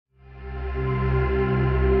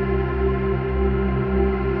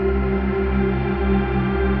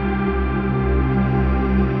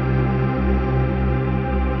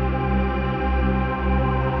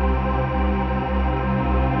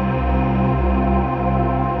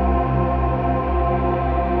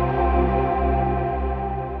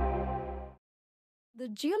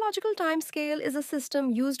geological timescale is a system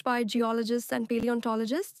used by geologists and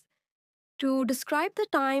paleontologists to describe the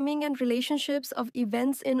timing and relationships of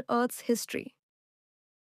events in Earth's history.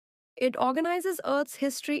 It organizes Earth's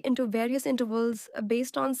history into various intervals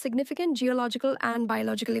based on significant geological and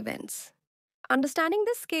biological events. Understanding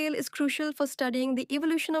this scale is crucial for studying the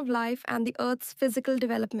evolution of life and the Earth's physical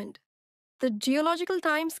development. The geological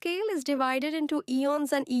timescale is divided into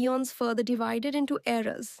eons and eons further divided into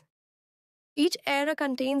eras. Each era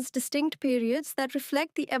contains distinct periods that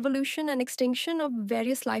reflect the evolution and extinction of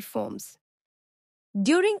various life forms.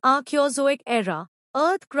 During Archeozoic Era,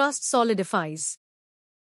 Earth crust solidifies.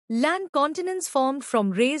 Land continents formed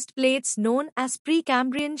from raised plates known as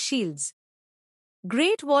Precambrian shields.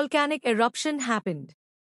 Great volcanic eruption happened.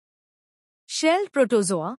 Shelled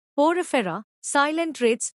protozoa, porifera,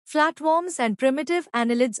 coelentrates, flatworms and primitive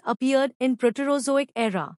annelids appeared in Proterozoic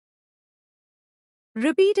Era.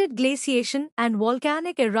 Repeated glaciation and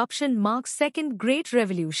volcanic eruption marks Second Great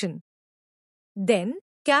Revolution. Then,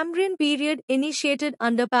 Cambrian period initiated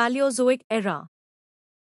under Paleozoic Era.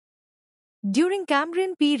 During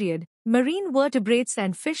Cambrian period, marine vertebrates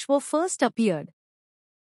and fish were first appeared.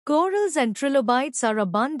 Corals and trilobites are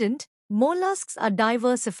abundant, mollusks are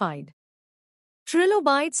diversified.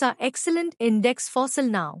 Trilobites are excellent index fossil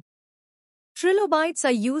now. Trilobites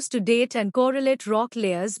are used to date and correlate rock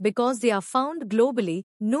layers because they are found globally,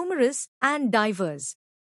 numerous, and diverse.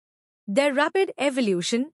 Their rapid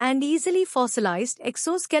evolution and easily fossilized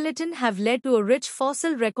exoskeleton have led to a rich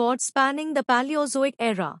fossil record spanning the Paleozoic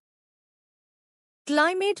Era.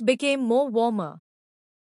 Climate became more warmer.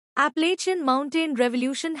 Appalachian Mountain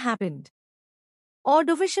Revolution happened.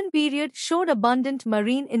 Ordovician period showed abundant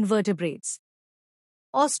marine invertebrates.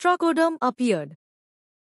 Ostracoderm appeared.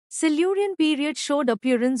 Silurian period showed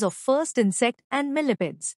appearance of first insect and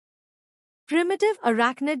millipedes. Primitive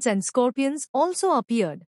arachnids and scorpions also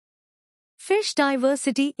appeared. Fish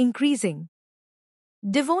diversity increasing.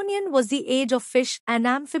 Devonian was the age of fish and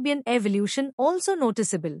amphibian evolution also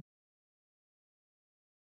noticeable.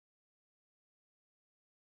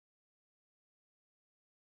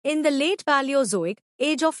 In the late Paleozoic,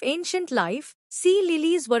 age of ancient life, sea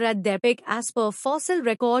lilies were at their peak as per fossil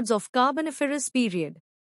records of Carboniferous period.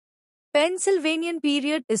 Pennsylvanian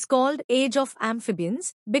period is called Age of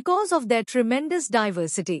Amphibians because of their tremendous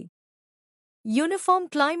diversity. Uniform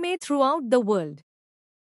climate throughout the world.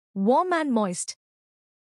 Warm and moist.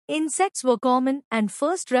 Insects were common and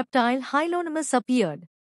first reptile Hylonomus appeared.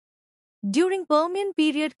 During Permian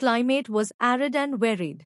period climate was arid and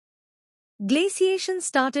varied. Glaciation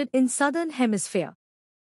started in southern hemisphere.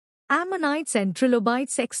 Ammonites and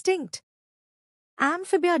trilobites extinct.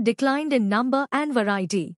 Amphibia declined in number and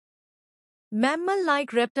variety.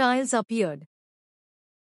 Mammal-like reptiles appeared.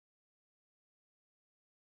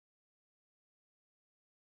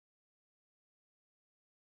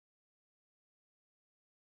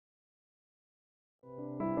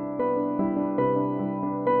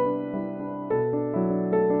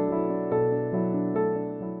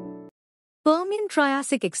 Permian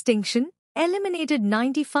Triassic extinction eliminated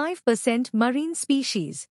 95% marine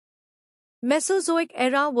species. Mesozoic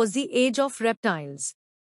Era was the age of reptiles.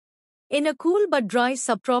 In a cool but dry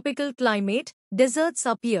subtropical climate, deserts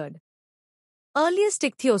appeared. Earliest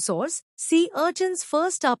ichthyosaurs, sea urchins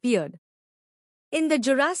first appeared. In the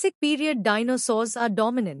Jurassic period, dinosaurs are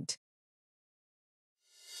dominant.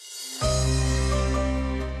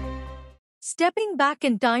 Stepping back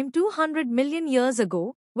in time 200 million years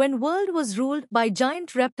ago, when world was ruled by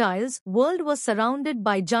giant reptiles, world was surrounded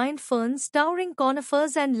by giant ferns, towering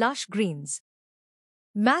conifers and lush greens.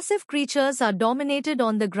 Massive creatures are dominated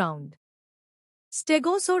on the ground.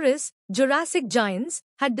 Stegosaurus, Jurassic giants,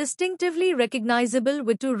 had distinctively recognizable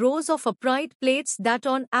with 2 rows of upright plates that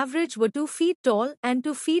on average were 2 feet tall and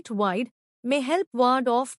 2 feet wide, may help ward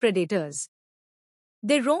off predators.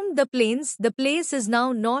 They roamed the plains. The place is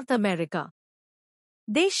now North America.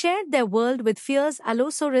 They shared their world with fierce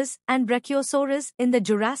Allosaurus and Brachiosaurus in the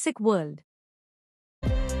Jurassic world.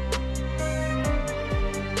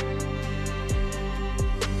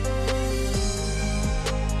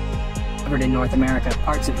 In North America,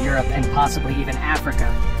 parts of Europe, and possibly even Africa,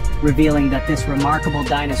 revealing that this remarkable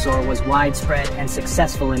dinosaur was widespread and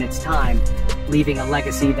successful in its time, leaving a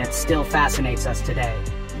legacy that still fascinates us today.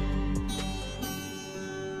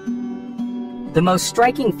 The most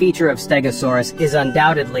striking feature of Stegosaurus is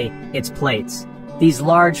undoubtedly its plates. These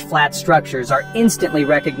large, flat structures are instantly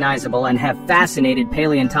recognizable and have fascinated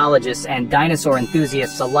paleontologists and dinosaur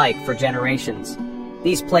enthusiasts alike for generations.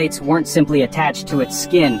 These plates weren't simply attached to its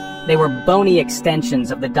skin, they were bony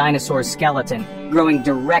extensions of the dinosaur's skeleton, growing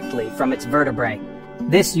directly from its vertebrae.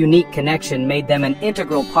 This unique connection made them an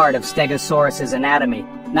integral part of Stegosaurus's anatomy,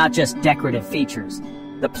 not just decorative features.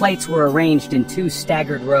 The plates were arranged in two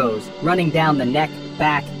staggered rows, running down the neck,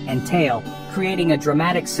 back, and tail, creating a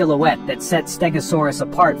dramatic silhouette that set Stegosaurus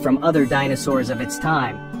apart from other dinosaurs of its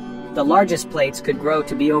time. The largest plates could grow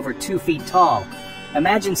to be over 2 feet tall.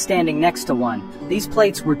 Imagine standing next to one. These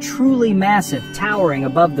plates were truly massive, towering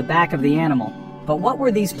above the back of the animal. But what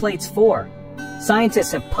were these plates for?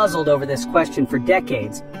 Scientists have puzzled over this question for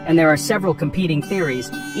decades, and there are several competing theories,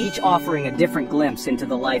 each offering a different glimpse into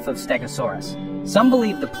the life of Stegosaurus. Some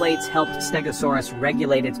believe the plates helped Stegosaurus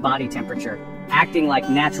regulate its body temperature, acting like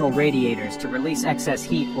natural radiators to release excess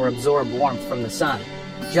heat or absorb warmth from the sun.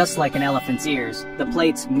 Just like an elephant's ears, the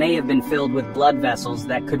plates may have been filled with blood vessels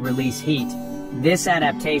that could release heat. This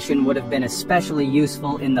adaptation would have been especially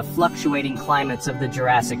useful in the fluctuating climates of the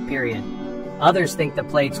Jurassic period. Others think the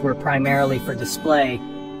plates were primarily for display,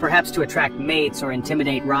 perhaps to attract mates or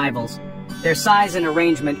intimidate rivals. Their size and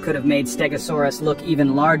arrangement could have made Stegosaurus look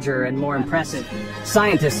even larger and more impressive.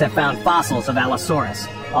 Scientists have found fossils of Allosaurus,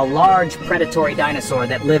 a large predatory dinosaur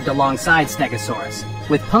that lived alongside Stegosaurus,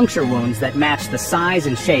 with puncture wounds that match the size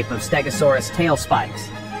and shape of Stegosaurus' tail spikes.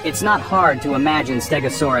 It's not hard to imagine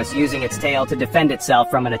Stegosaurus using its tail to defend itself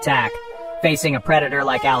from an attack. Facing a predator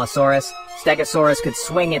like Allosaurus, Stegosaurus could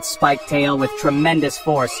swing its spiked tail with tremendous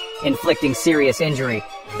force, inflicting serious injury.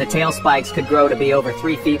 The tail spikes could grow to be over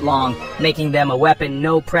 3 feet long, making them a weapon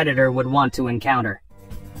no predator would want to encounter.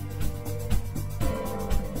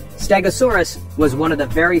 Stegosaurus was one of the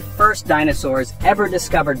very first dinosaurs ever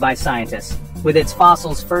discovered by scientists, with its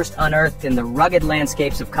fossils first unearthed in the rugged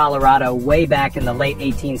landscapes of Colorado way back in the late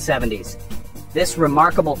 1870s. This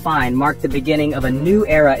remarkable find marked the beginning of a new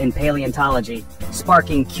era in paleontology,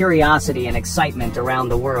 sparking curiosity and excitement around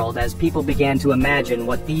the world as people began to imagine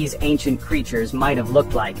what these ancient creatures might have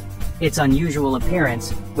looked like. Its unusual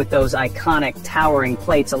appearance, with those iconic towering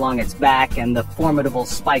plates along its back and the formidable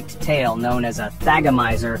spiked tail known as a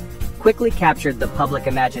thagomizer, quickly captured the public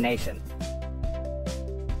imagination.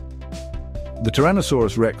 The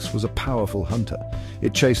Tyrannosaurus rex was a powerful hunter.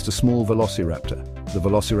 It chased a small velociraptor. The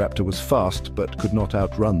velociraptor was fast but could not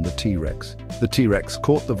outrun the T-Rex. The T-Rex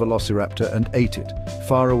caught the velociraptor and ate it.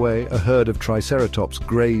 Far away, a herd of triceratops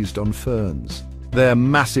grazed on ferns. Their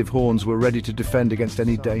massive horns were ready to defend against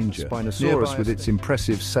any danger. Spinosaurus, with its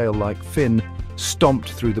impressive sail-like fin,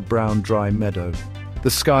 stomped through the brown, dry meadow.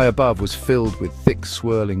 The sky above was filled with thick,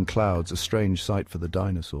 swirling clouds, a strange sight for the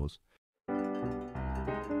dinosaurs.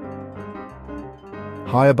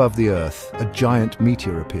 High above the Earth, a giant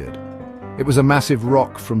meteor appeared. It was a massive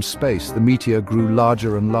rock from space. The meteor grew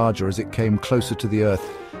larger and larger as it came closer to the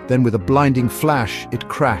Earth. Then, with a blinding flash, it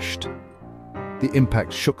crashed. The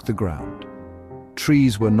impact shook the ground.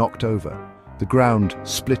 Trees were knocked over. The ground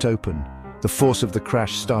split open. The force of the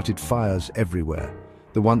crash started fires everywhere.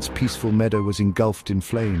 The once peaceful meadow was engulfed in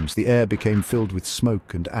flames. The air became filled with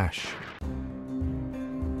smoke and ash.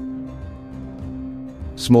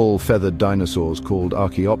 Small feathered dinosaurs called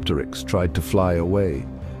Archaeopteryx tried to fly away.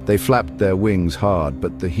 They flapped their wings hard,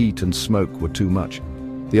 but the heat and smoke were too much.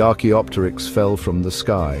 The Archaeopteryx fell from the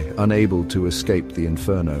sky, unable to escape the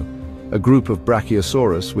inferno. A group of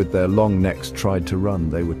Brachiosaurus with their long necks tried to run.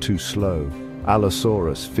 They were too slow.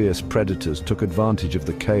 Allosaurus, fierce predators, took advantage of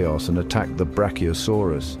the chaos and attacked the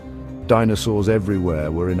Brachiosaurus. Dinosaurs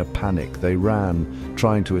everywhere were in a panic. They ran,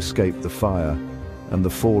 trying to escape the fire and the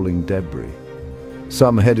falling debris.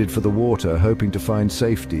 Some headed for the water, hoping to find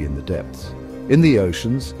safety in the depths. In the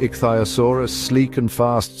oceans, Ichthyosaurus, sleek and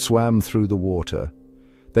fast, swam through the water.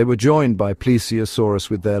 They were joined by Plesiosaurus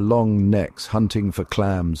with their long necks, hunting for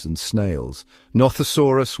clams and snails.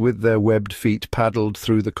 Nothosaurus, with their webbed feet, paddled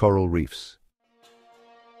through the coral reefs.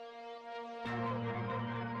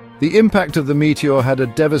 The impact of the meteor had a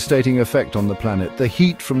devastating effect on the planet. The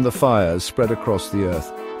heat from the fires spread across the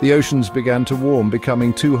Earth. The oceans began to warm,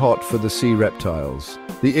 becoming too hot for the sea reptiles.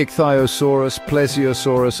 The Ichthyosaurus,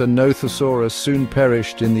 Plesiosaurus and Nothosaurus soon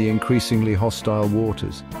perished in the increasingly hostile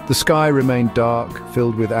waters. The sky remained dark,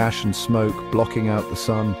 filled with ash and smoke, blocking out the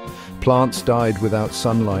sun. Plants died without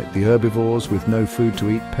sunlight. The herbivores, with no food to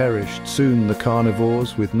eat, perished. Soon the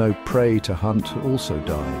carnivores, with no prey to hunt, also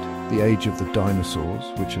died. The age of the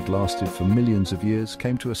dinosaurs, which had lasted for millions of years,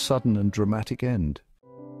 came to a sudden and dramatic end.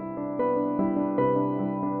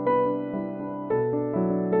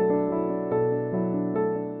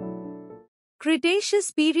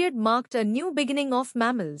 Cretaceous period marked a new beginning of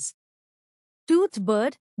mammals. Toothed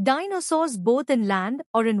bird, dinosaurs both in land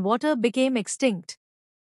or in water became extinct.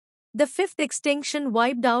 The fifth extinction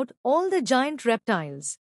wiped out all the giant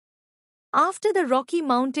reptiles. After the Rocky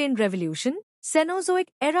Mountain Revolution, Cenozoic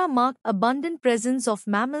Era marked abundant presence of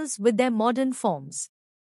mammals with their modern forms.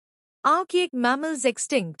 Archaic mammals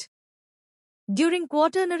extinct. During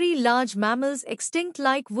Quaternary, large mammals extinct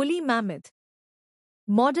like woolly mammoth.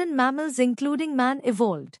 Modern mammals including man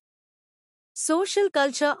evolved. Social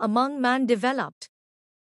culture among man developed.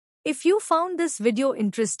 If you found this video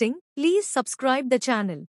interesting, please subscribe the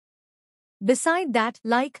channel. Beside that,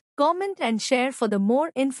 like, comment and share for the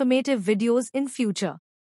more informative videos in future.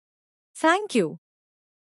 Thank you.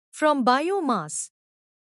 From Biomass.